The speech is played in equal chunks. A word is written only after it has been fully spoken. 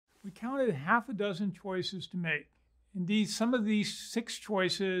We counted half a dozen choices to make. Indeed, some of these 6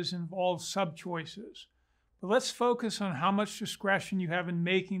 choices involve sub-choices. But let's focus on how much discretion you have in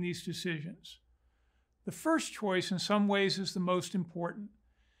making these decisions. The first choice, in some ways, is the most important.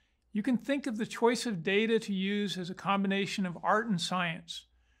 You can think of the choice of data to use as a combination of art and science.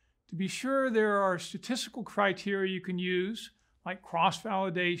 To be sure, there are statistical criteria you can use, like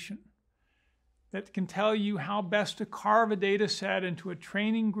cross-validation, that can tell you how best to carve a data set into a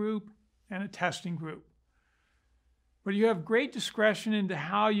training group and a testing group. But you have great discretion into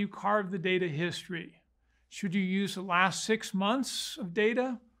how you carve the data history. Should you use the last 6 months of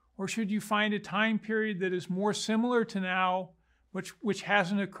data, or should you find a time period that is more similar to now, which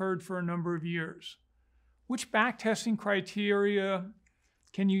hasn't occurred for a number of years? Which backtesting criteria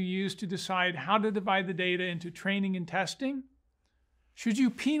can you use to decide how to divide the data into training and testing? Should you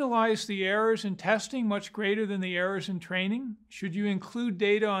penalize the errors in testing much greater than the errors in training? Should you include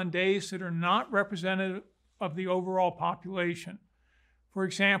data on days that are not representative of the overall population? For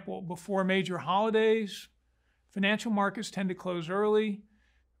example, before major holidays, financial markets tend to close early,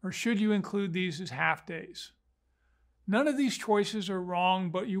 or should you include these as half days? None of these choices are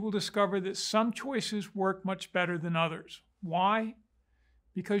wrong, but you will discover that some choices work much better than others. Why?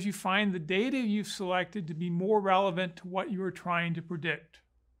 Because you find the data you've selected to be more relevant to what you are trying to predict.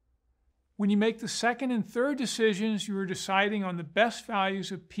 When you make the second and third decisions, you are deciding on the best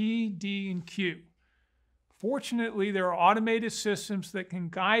values of P, D, and Q. Fortunately, there are automated systems that can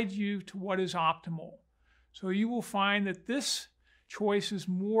guide you to what is optimal. So you will find that this choice is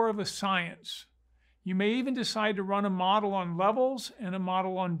more of a science. You may even decide to run a model on levels and a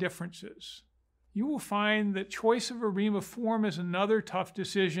model on differences. You will find that choice of ARIMA form is another tough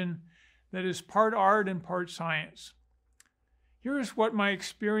decision that is part art and part science. Here is what my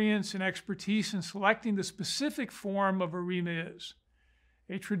experience and expertise in selecting the specific form of ARIMA is.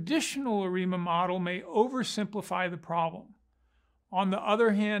 A traditional ARIMA model may oversimplify the problem. On the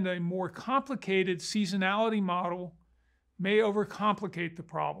other hand, a more complicated seasonality model may overcomplicate the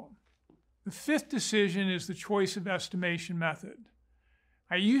problem. The fifth decision is the choice of estimation method.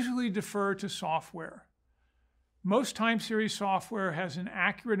 I usually defer to software. Most time series software has an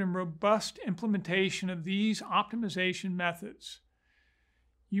accurate and robust implementation of these optimization methods.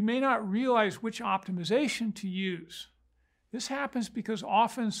 You may not realize which optimization to use. This happens because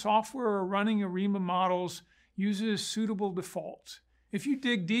often software running ARIMA models uses suitable defaults. If you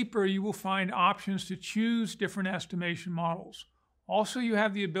dig deeper, you will find options to choose different estimation models. Also, you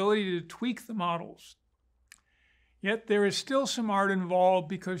have the ability to tweak the models. Yet there is still some art involved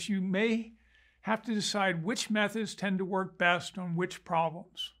because you may have to decide which methods tend to work best on which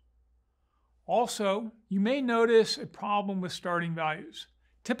problems. Also, you may notice a problem with starting values.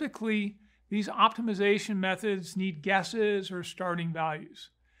 Typically, these optimization methods need guesses or starting values.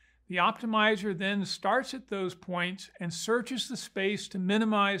 The optimizer then starts at those points and searches the space to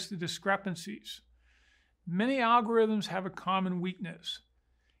minimize the discrepancies. Many algorithms have a common weakness.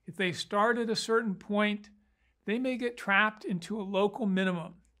 If they start at a certain point, they may get trapped into a local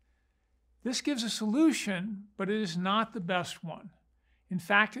minimum. This gives a solution, but it is not the best one. In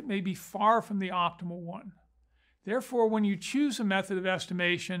fact, it may be far from the optimal one. Therefore, when you choose a method of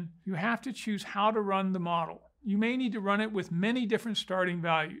estimation, you have to choose how to run the model. You may need to run it with many different starting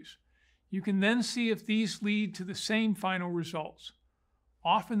values. You can then see if these lead to the same final results.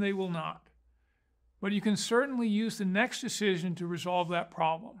 Often they will not. But you can certainly use the next decision to resolve that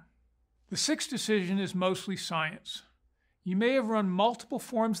problem. The sixth decision is mostly science. You may have run multiple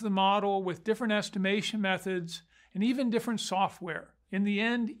forms of the model with different estimation methods and even different software. In the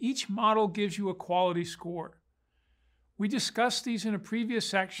end, each model gives you a quality score. We discussed these in a previous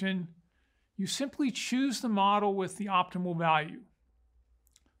section. You simply choose the model with the optimal value.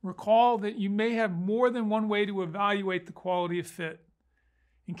 Recall that you may have more than one way to evaluate the quality of fit.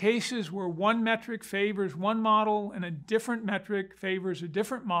 In cases where one metric favors one model and a different metric favors a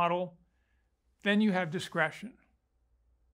different model, then you have discretion.